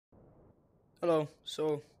Hello.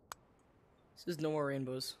 So this is No More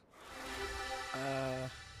Rainbows.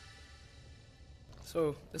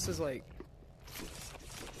 So this is like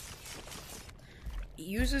it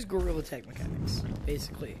uses gorilla tag mechanics,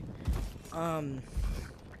 basically.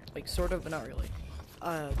 Like sort of, but not really.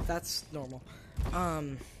 That's normal.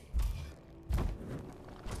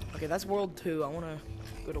 Okay, that's World 2. I wanna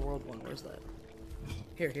go to World 1. Where's that?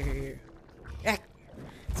 Here. Ah!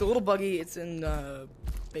 It's a little buggy. It's in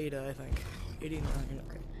beta, I think. 89.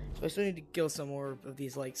 Okay. So I still need to kill some more of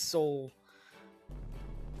these like soul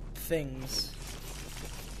things.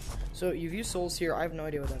 So you've used souls here. I have no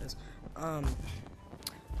idea what that is. But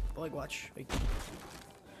like, watch. Like,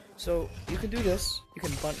 so you can do this. You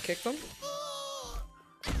can bunt kick them,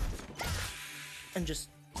 and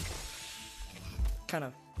just kind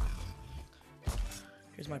of.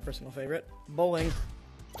 Here's my personal favorite: bowling.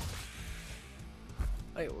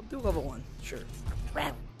 Alright, we'll do level 1. Sure.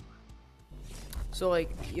 So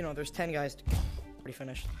like, you know, there's 10 guys to already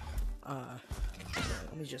finished.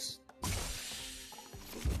 Let me just.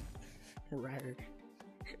 Right.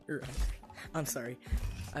 I'm sorry.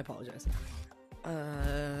 I apologize.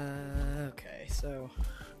 Okay, so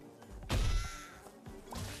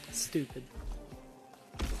stupid.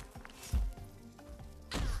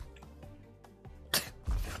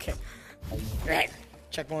 Okay.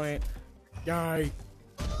 Checkpoint. Die.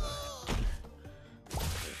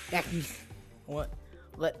 What?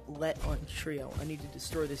 Let on trio. I need to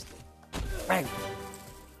destroy this. Bang.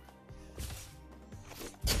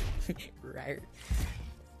 Right.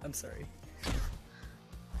 I'm sorry.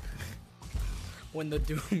 When the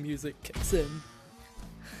Doom music kicks in.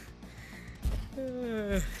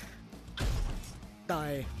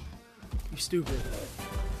 Die. You stupid.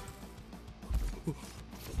 Is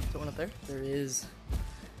there one up there? There is.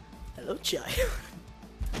 Hello, child.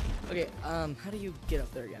 Okay, how do you get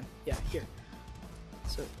up there again? Yeah, here.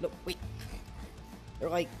 So, no, wait. They're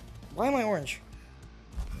like, why am I orange?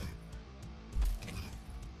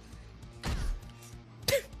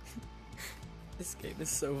 This game is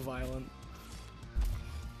so violent.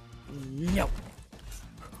 No.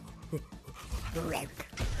 Right.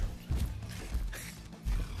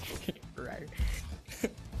 Right.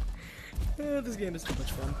 This game is too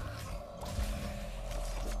much fun.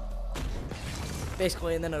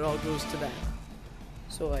 Basically, and then it all goes to that.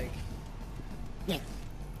 So like, yeah.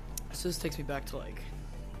 So this takes me back to like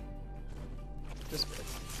this bit.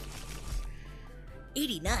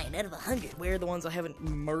 89 out of 100. Where are the ones I haven't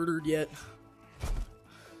murdered yet?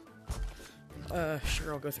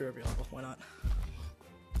 Sure, I'll go through every level. Why not?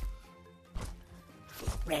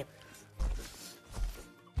 Right.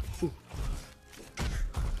 Ooh.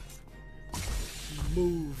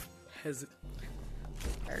 Move.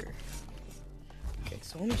 Okay,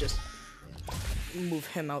 so let me just move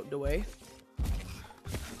him out the way.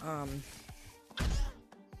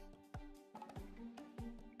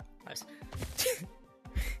 Nice.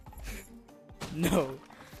 No.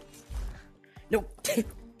 No.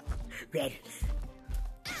 Red.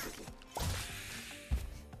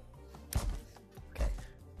 Okay.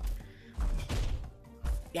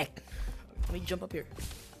 Yeah. Let me jump up here.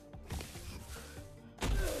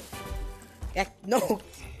 Yeah. No.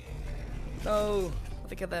 No.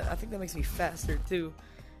 I think that makes me faster too.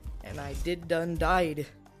 And I died.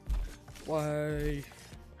 Why?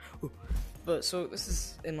 Ooh. But so this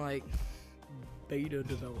is in like beta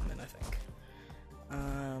development, I think.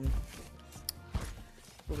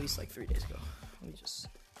 Released like 3 days ago. Let me just.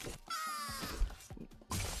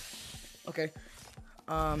 Okay.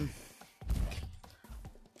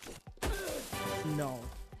 No.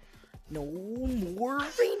 No more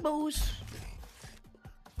rainbows.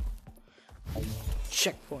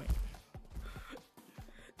 Checkpoint.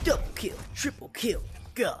 Double kill, triple kill.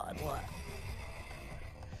 God, what?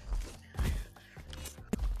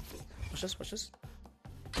 Watch this.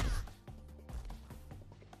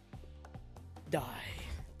 Die.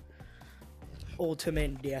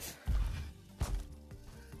 Ultimate death.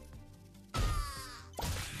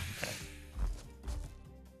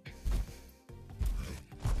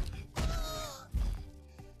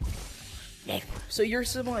 So you're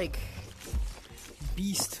some like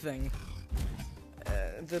beast thing.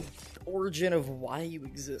 The origin of why you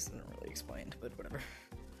exist isn't really explained, but whatever.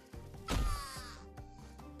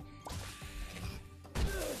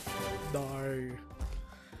 Die.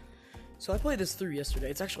 So I played this through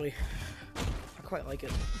yesterday. It's actually, I quite like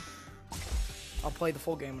it. I'll play the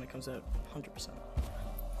full game when it comes out, 100%.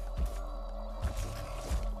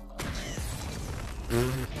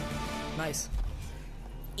 Nice.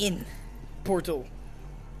 In. Portal.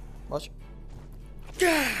 Watch.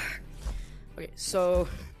 Okay, so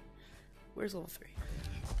Where's level 3?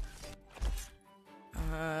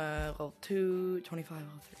 Level 2, 25,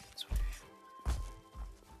 level 3.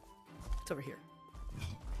 It's over here.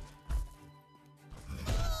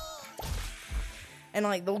 And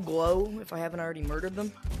like they'll glow if I haven't already murdered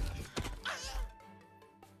them.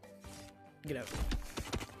 Get out.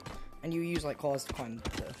 And you use like claws to climb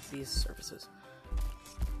these surfaces.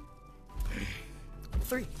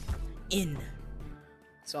 3. In.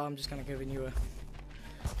 So I'm just kind of giving you a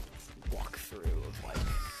walkthrough of like.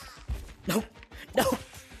 No! No!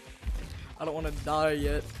 I don't want to die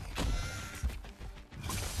yet.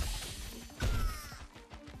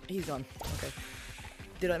 He's gone. Okay.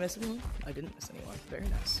 Did I miss anyone? I didn't miss anyone. Very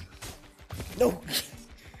nice. No!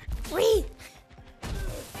 Wait!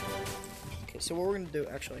 Okay, so what we're gonna do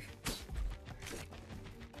actually.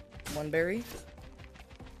 1 berry.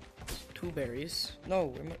 2 berries.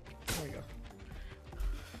 No, there we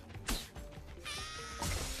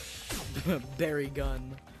go. Berry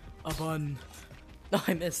gun. A bun. No,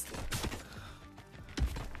 I missed.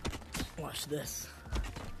 Watch this.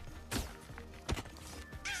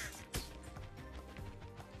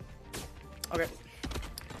 Okay.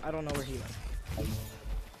 I don't know where he went.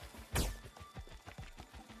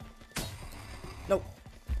 Nope.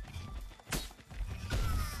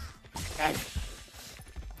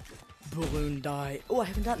 Balloon die. Oh, I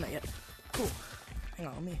haven't gotten that yet. Cool. Hang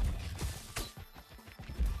on, let me.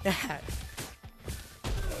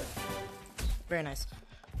 Very nice.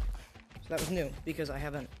 So that was new because I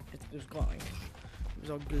haven't. It was glowing. It was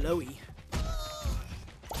all glowy.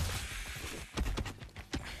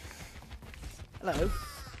 Hello.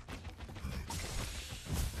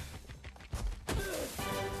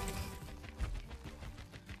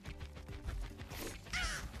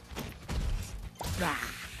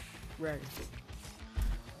 Rare.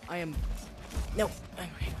 I am. No.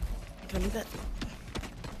 Can I move that?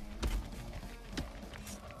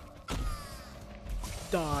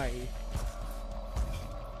 Die.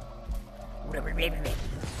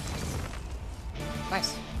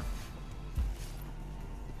 Nice.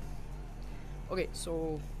 Okay,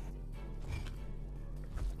 so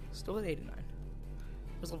still at 89.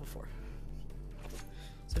 Where's level 4?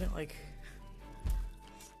 Isn't it like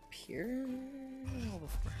up here? Level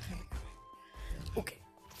 4. Okay.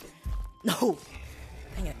 No!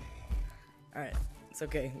 Dang it. Alright, it's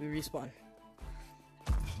okay. We respawn.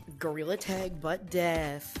 Gorilla tag butt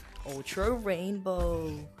death. Ultra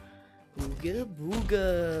rainbow. Booga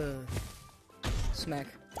booga. Smack.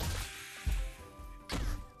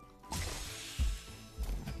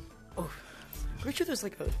 Oh, pretty sure there's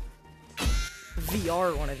like a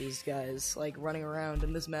VR one of these guys, like running around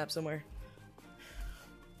in this map somewhere.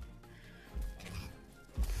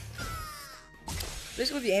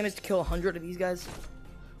 Basically, the aim is to kill 100 of these guys.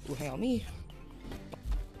 Ooh, hang on me.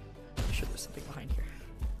 I'm sure there's something behind here.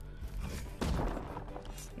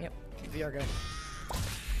 Yep, VR guy.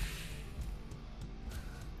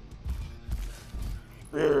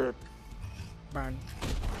 Burn.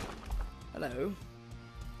 Hello.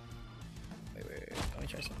 Wait, let me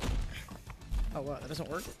try something. Oh, what? That doesn't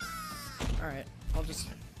work? Alright, I'll just...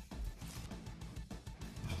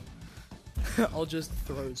 I'll just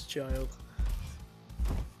throw his child.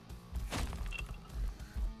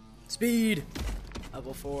 Speed!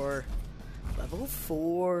 Level 4. Level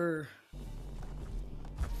 4.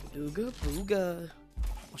 Booga booga.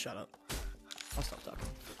 Oh, shut up. I'll stop talking.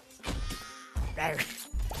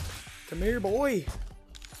 Come here, boy.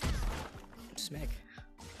 Smack.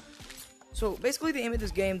 So basically, the aim of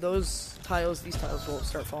this game, these tiles will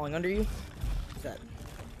start falling under you. Like that.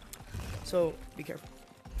 So be careful.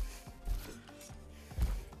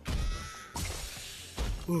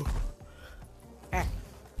 Ooh. Ah.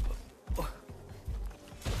 Oh.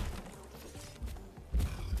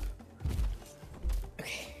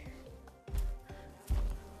 Okay.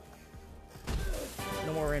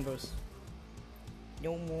 No more rainbows.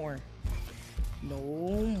 No more. No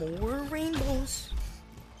more rainbows.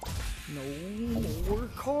 No more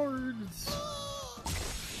cards.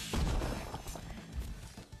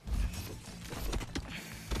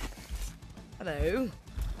 Hello.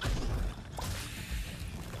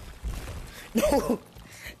 No.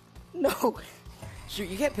 No. Shoot,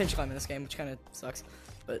 you can't pinch climb in this game, which kind of sucks.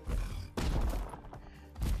 But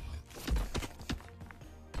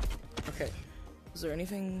okay. Is there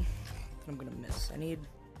anything that I'm gonna miss? I need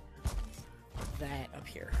that up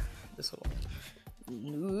here. This little.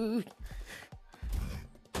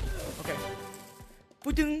 Okay.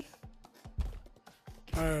 Ba-ding.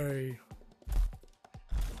 Hey.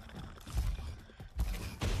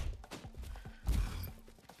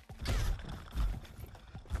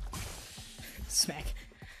 Smack.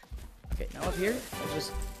 Okay, now up here, I'll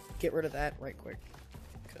just get rid of that right quick.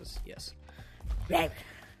 Because, yes. I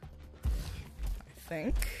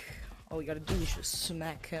think all we gotta do is just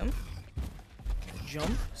smack him.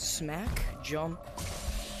 Jump, smack, jump.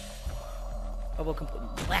 Level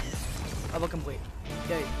complete. Level complete.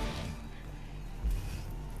 Yay.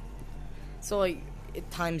 So, like, it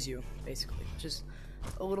times you, basically. Just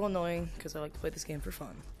a little annoying, because I like to play this game for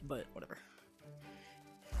fun. But, whatever.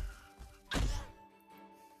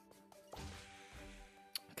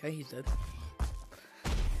 Okay, he's dead.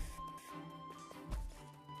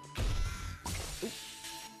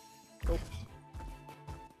 Go.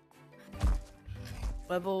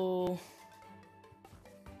 Level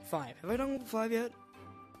 5. Have I done level 5 yet?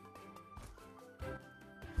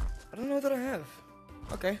 I don't know that I have.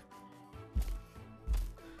 Okay.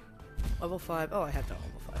 Level 5. Oh, I have done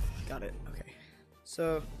level 5. Got it. Okay.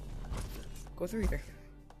 So, go through here.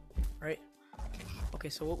 Right? Okay,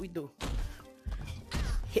 so what we do.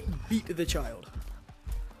 Beat the child.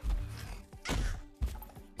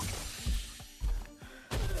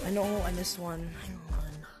 I know, I missed one. Hang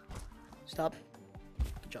on. Stop.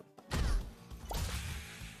 Good job.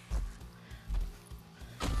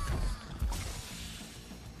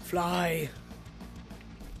 Fly.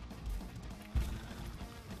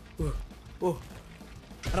 Ooh. Ooh.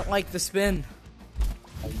 I don't like the spin.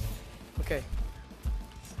 Okay.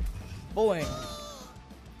 Bowling.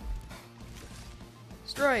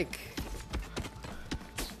 Strike.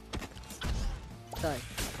 Die.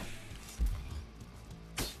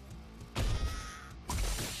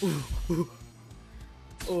 Ooh, ooh.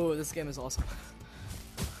 Oh, this game is awesome.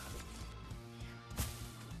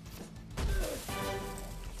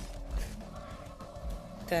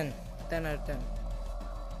 Ten out of 10.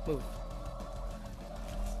 Move.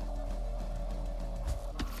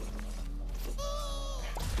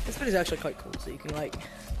 This bit is actually quite cool, so you can like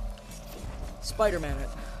Spider-Man it.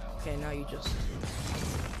 Okay, now you just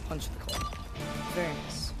punch the claw. Very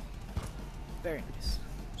nice. Very nice.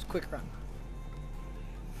 Just quick run.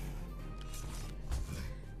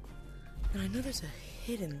 And I know there's a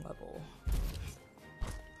hidden level.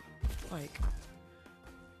 Like,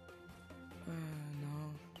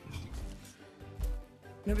 no.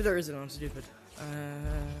 Maybe there isn't, I'm stupid.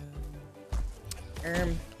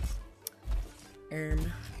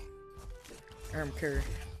 Kerr.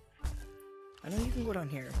 I know you can go down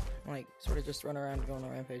here, like, sort of just run around and go on a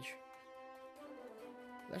rampage.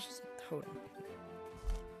 That's just a totem.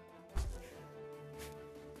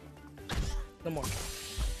 No more.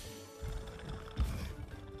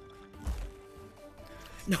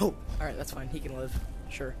 No! Alright, that's fine. He can live.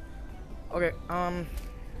 Sure. Okay, let's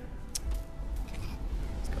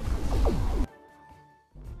go.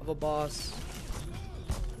 Of a boss.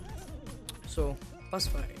 So,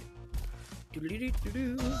 Bossfight.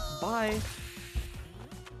 Bye!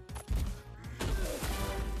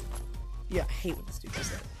 Yeah, I hate when this dude does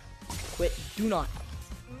that. Quit. Do not.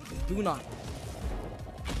 Do not.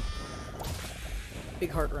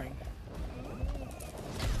 Big heart ring.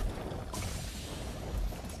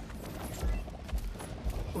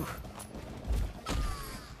 Oof.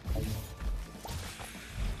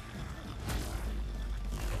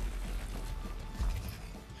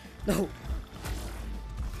 No.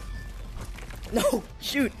 No,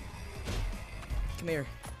 shoot. Come here.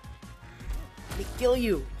 Let me kill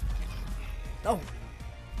you. No.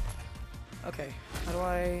 Okay, how do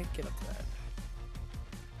I get up to that?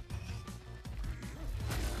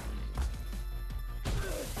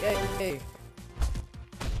 Yay.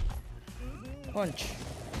 Punch.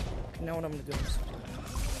 Okay, now what I'm gonna do is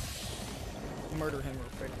murder him real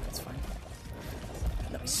quick. That's fine.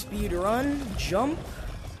 Now speed run, jump.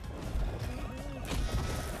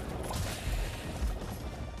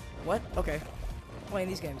 What? Okay. Playing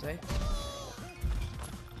these games, eh?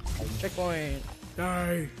 Checkpoint.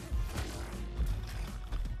 Die.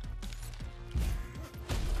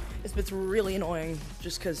 This bit's really annoying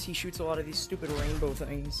just because he shoots a lot of these stupid rainbow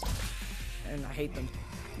things. And I hate them.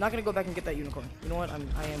 I'm not gonna go back and get that unicorn. You know what? I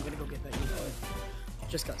am gonna go get that unicorn.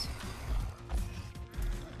 Just cause.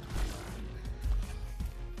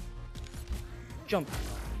 Jump.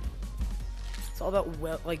 It's all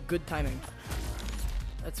about like good timing.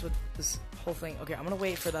 That's what this whole thing. Okay, I'm gonna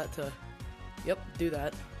wait for that to. Yep, do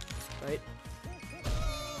that. Right.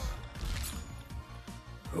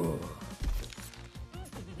 Ooh.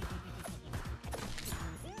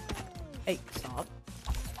 Hey, stop.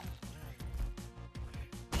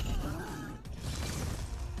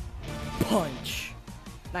 Punch.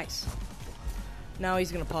 Nice. Now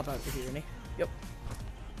he's gonna pop out of here, isn't he? Yep.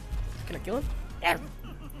 Can I kill him? Yeah.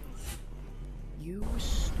 You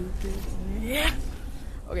stupid. Yeah.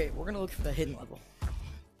 Okay, we're gonna look for the hidden level.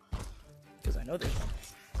 Because I know there's one.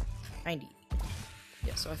 90.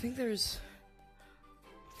 Yeah, so I think there's...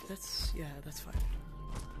 Yeah, that's fine.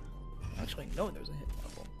 Actually, I know there's a hidden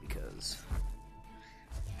level, because...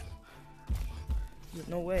 There's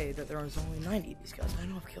no way that there is only 90 of these guys. I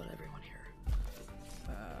know I've killed everyone here.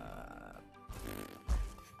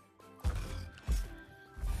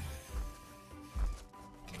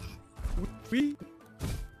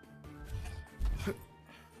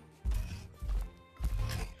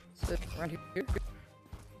 Sit around here.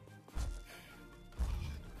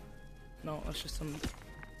 No, that's just some...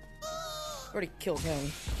 Already killed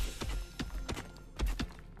him.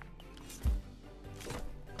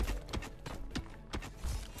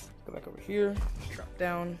 Go back over here. Drop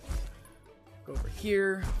down. Go over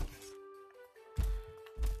here.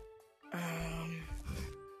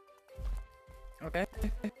 Okay.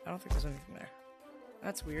 I don't think there's anything there.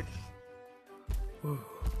 That's weird. Ooh.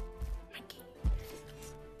 Mikey.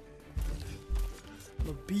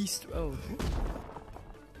 The beast. Oh.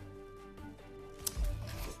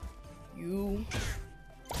 You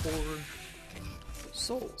poor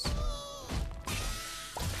souls.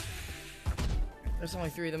 There's only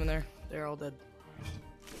 3 of them in there. They're all dead.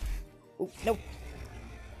 Oh, no.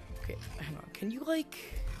 Okay, hang on. Can you, like,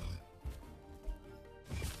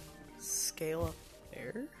 scale up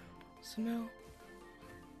there somehow?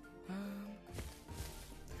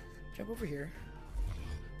 Jump over here.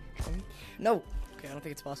 Jump. No! Okay, I don't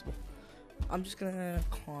think it's possible. I'm just gonna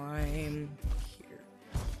climb here.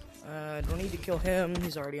 Don't need to kill him.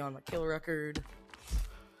 He's already on my kill record.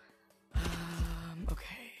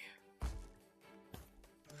 Okay.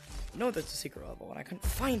 You know that's a secret level, and I couldn't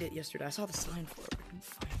find it yesterday. I saw the sign for it, but I couldn't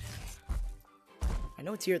find it. I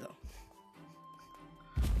know it's here, though.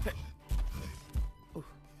 Ooh.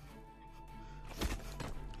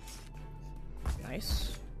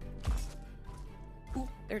 Nice. Ooh,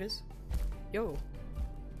 there it is. Yo.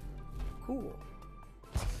 Cool.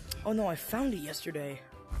 Oh no, I found it yesterday.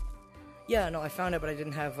 Yeah, no, I found it, but I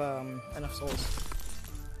didn't have enough souls.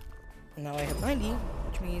 And now I have 90,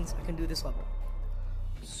 which means I can do this level.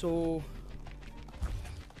 So...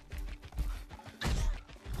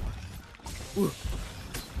 Ooh.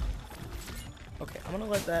 Okay, I'm gonna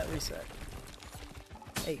let that reset.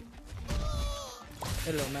 Hey.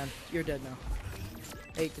 Hello, man. You're dead now.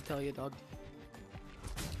 Hate to tell you, dog.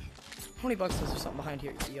 $20 is there something behind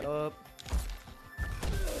here? Yup.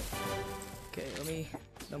 Okay, let me...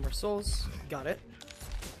 No more souls. Got it.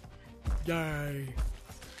 Yay.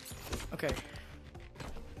 Okay.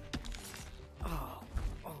 Oh,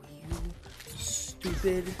 you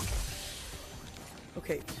stupid.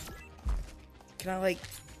 Okay. Can I, like...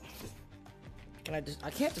 Can I just...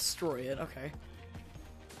 I can't destroy it. Okay.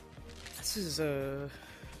 This is a...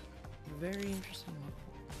 very interesting level.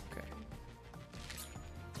 Okay.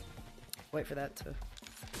 Wait for that to...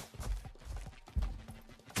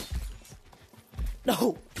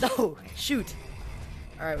 No! No! Shoot!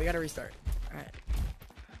 Alright, we gotta restart. Alright.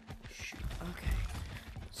 Shoot. Okay.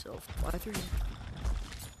 So, fly through here.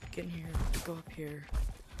 Get in here. Go up here.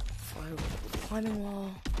 Fly over the climbing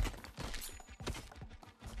wall.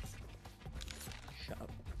 Shut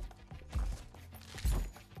up.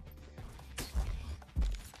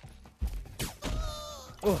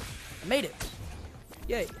 Oh! I made it!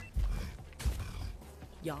 Yay!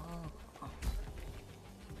 Yeah.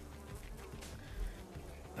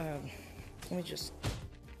 Let me just...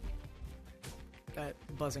 That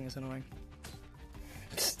buzzing is annoying.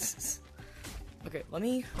 Okay, let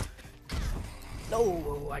me...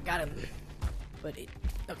 No, I got him. But it...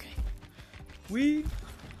 Okay. I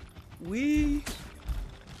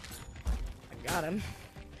got him.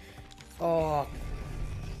 Oh.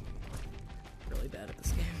 Really bad at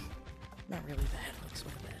this game. Not really bad, like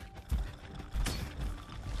sort of bad.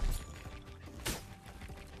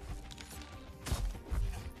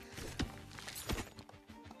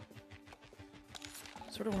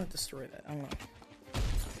 Sort of want to destroy that. I don't know.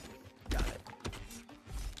 Got it.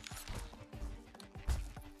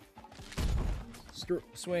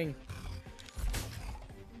 Swing.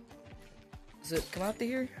 Does it come out to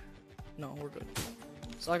here? No, we're good.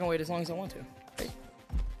 So I can wait as long as I want to. Right?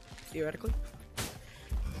 Theoretically.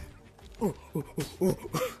 Ooh, ooh, ooh,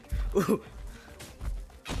 ooh, ooh.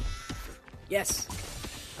 Yes!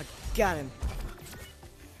 I got him.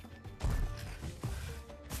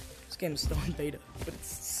 This game is still in beta, but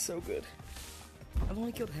it's so good. I've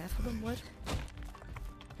only killed half of them, what?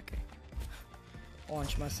 Okay.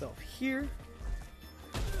 Launch myself here.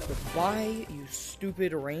 Goodbye, you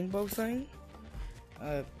stupid rainbow thing.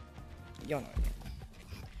 Y'all know.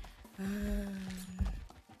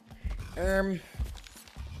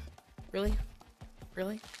 Really?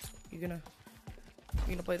 Really? You gonna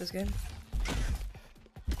play this game?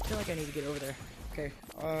 I feel like I need to get over there. Okay,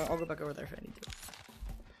 I'll go back over there if I need to.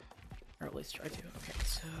 Or at least try to. Okay,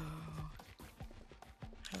 so...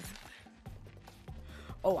 how do I get there?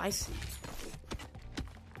 Oh, I see.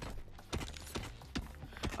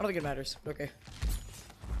 I don't think it matters. Okay.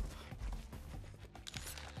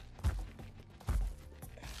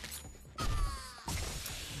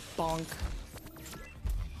 Bonk.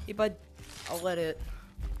 Hey, bud. I'll let it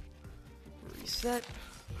reset.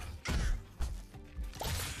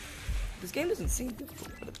 This game doesn't seem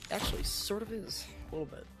difficult, but it actually sort of is. A little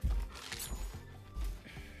bit.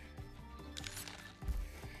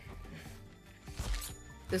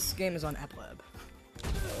 This game is on App Lab,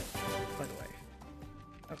 by the way.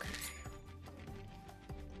 Okay.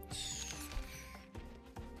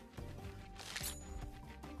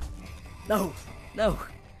 No! No!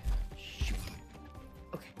 Shoot.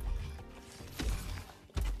 Okay.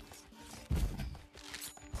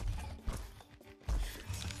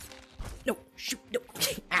 No! Shoot! No!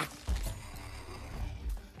 Ah!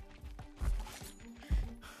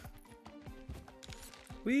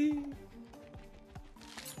 Whee!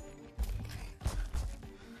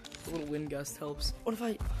 A little wind gust helps. What if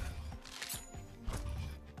I...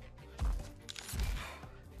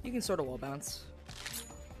 You can sort of wall bounce.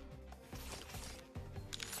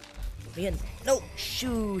 Man, no!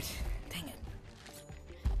 Shoot! Dang it.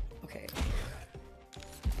 Okay.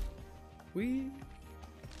 Whee!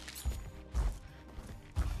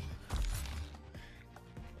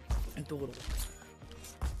 And do a little...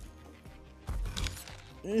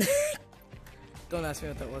 Don't ask me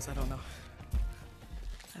what that was, I don't know.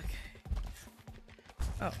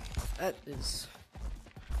 Oh, that is...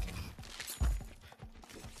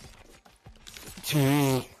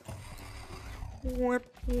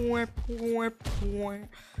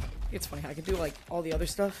 It's funny, I can do like all the other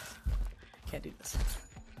stuff. Can't do this.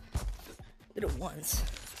 Did it once.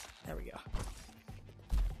 There we go.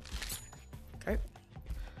 Okay.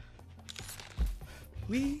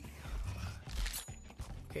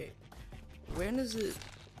 Okay. When is it?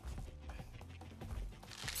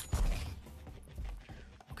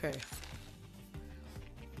 Okay.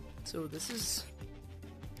 So this is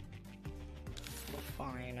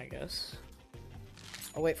fine, I guess.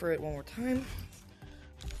 I'll wait for it one more time.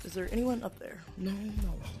 Is there anyone up there? No.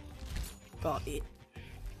 Got it.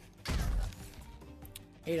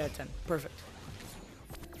 8 out of 10. Perfect.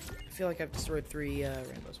 I feel like I've destroyed 3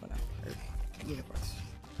 rainbows by now. Or unicorns.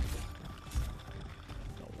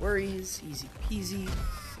 No worries. Easy peasy.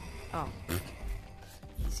 Oh.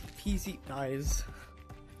 Easy peasy. Guys.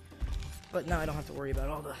 But now I don't have to worry about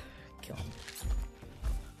all the killing.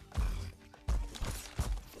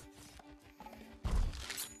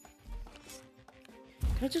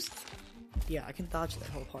 Can I just... Yeah, I can dodge that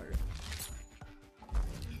whole part.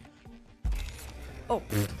 Oh!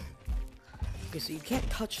 Okay, so you can't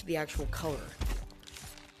touch the actual color.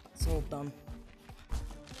 It's a little dumb.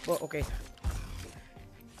 Well, okay.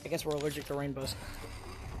 I guess we're allergic to rainbows.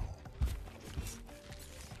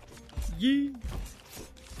 Yee!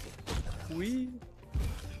 Wee!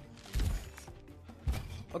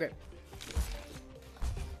 Okay.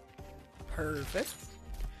 Perfect.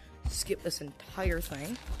 Skip this entire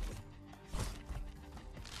thing.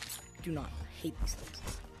 Do not hate these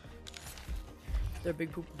things. They're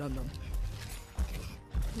big poop dum-dum.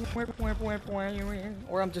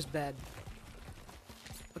 Or I'm just bad.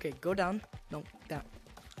 Okay, go down. No, down.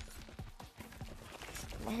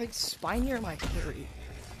 Am I like spiny or am I hairy?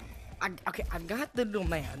 Okay, I've got the little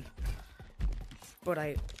man. But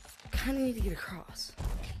I kind of need to get across.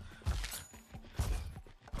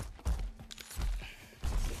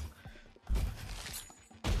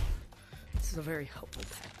 This is a very helpful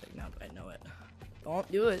tactic now that I know it.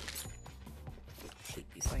 Don't do it. I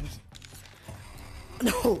hate these things.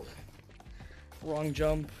 No! Wrong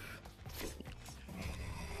jump.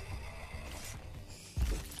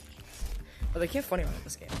 Oh, they can't funny run in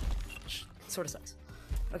this game. It sort of sucks.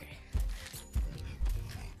 Okay.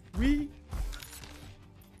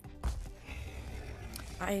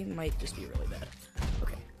 I might just be really bad.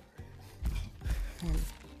 Okay.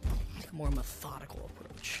 Take a more methodical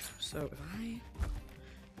approach. So if I...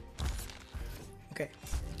 Okay.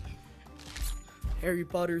 Harry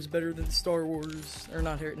Potter is better than Star Wars. Or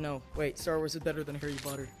not Harry... No, wait. Star Wars is better than Harry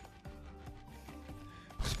Potter.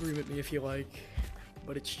 Scream at me if you like.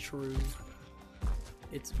 But it's true.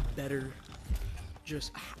 It's better.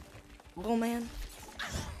 Just... Little man.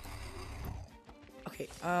 Okay,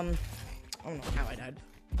 I don't know how I died.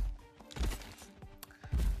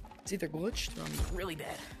 It's either glitched or I'm really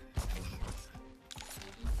bad.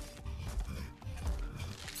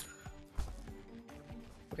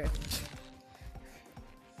 Okay.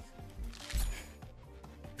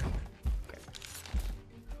 Okay.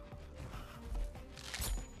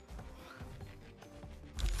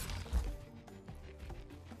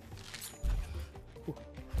 Ooh.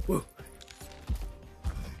 Whoa.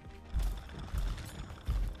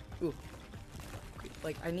 Ooh.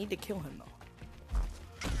 Like, I need to kill him,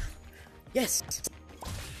 though. Yes!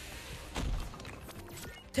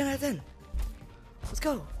 10 out of 10. Let's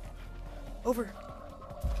go. Over.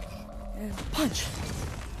 And punch.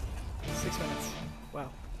 6 minutes. Wow.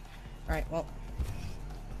 Alright, well.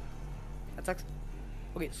 That sucks.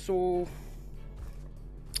 Okay, so...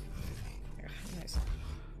 Yeah, nice.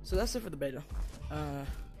 So that's it for the beta.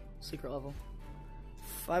 Secret level.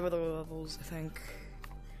 5 other levels, I think.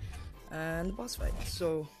 And the boss fight.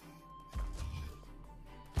 So...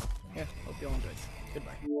 yeah, hope you all enjoyed.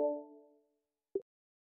 Goodbye.